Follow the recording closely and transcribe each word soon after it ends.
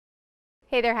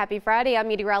Hey there, happy Friday. I'm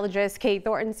meteorologist Kate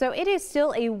Thornton. So it is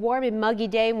still a warm and muggy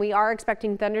day, and we are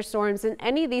expecting thunderstorms. And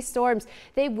any of these storms,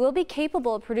 they will be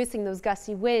capable of producing those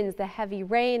gusty winds, the heavy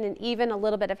rain, and even a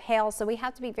little bit of hail. So we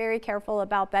have to be very careful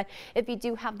about that if you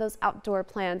do have those outdoor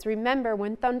plans. Remember,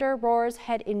 when thunder roars,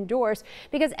 head indoors,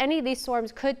 because any of these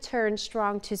storms could turn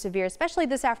strong to severe, especially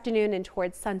this afternoon and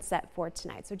towards sunset for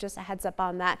tonight. So just a heads up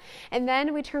on that. And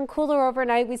then we turn cooler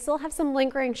overnight. We still have some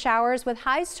lingering showers with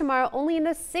highs tomorrow only in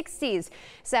the 60s.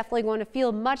 It's definitely going to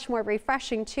feel much more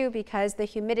refreshing too, because the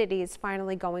humidity is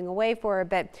finally going away for a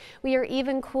bit. We are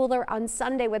even cooler on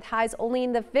Sunday with highs only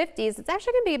in the 50s. It's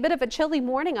actually going to be a bit of a chilly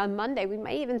morning on Monday. We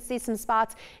might even see some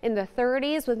spots in the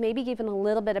 30s with maybe even a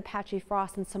little bit of patchy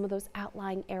frost in some of those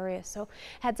outlying areas. So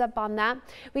heads up on that.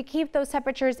 We keep those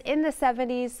temperatures in the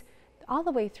 70s all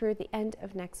the way through the end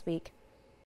of next week.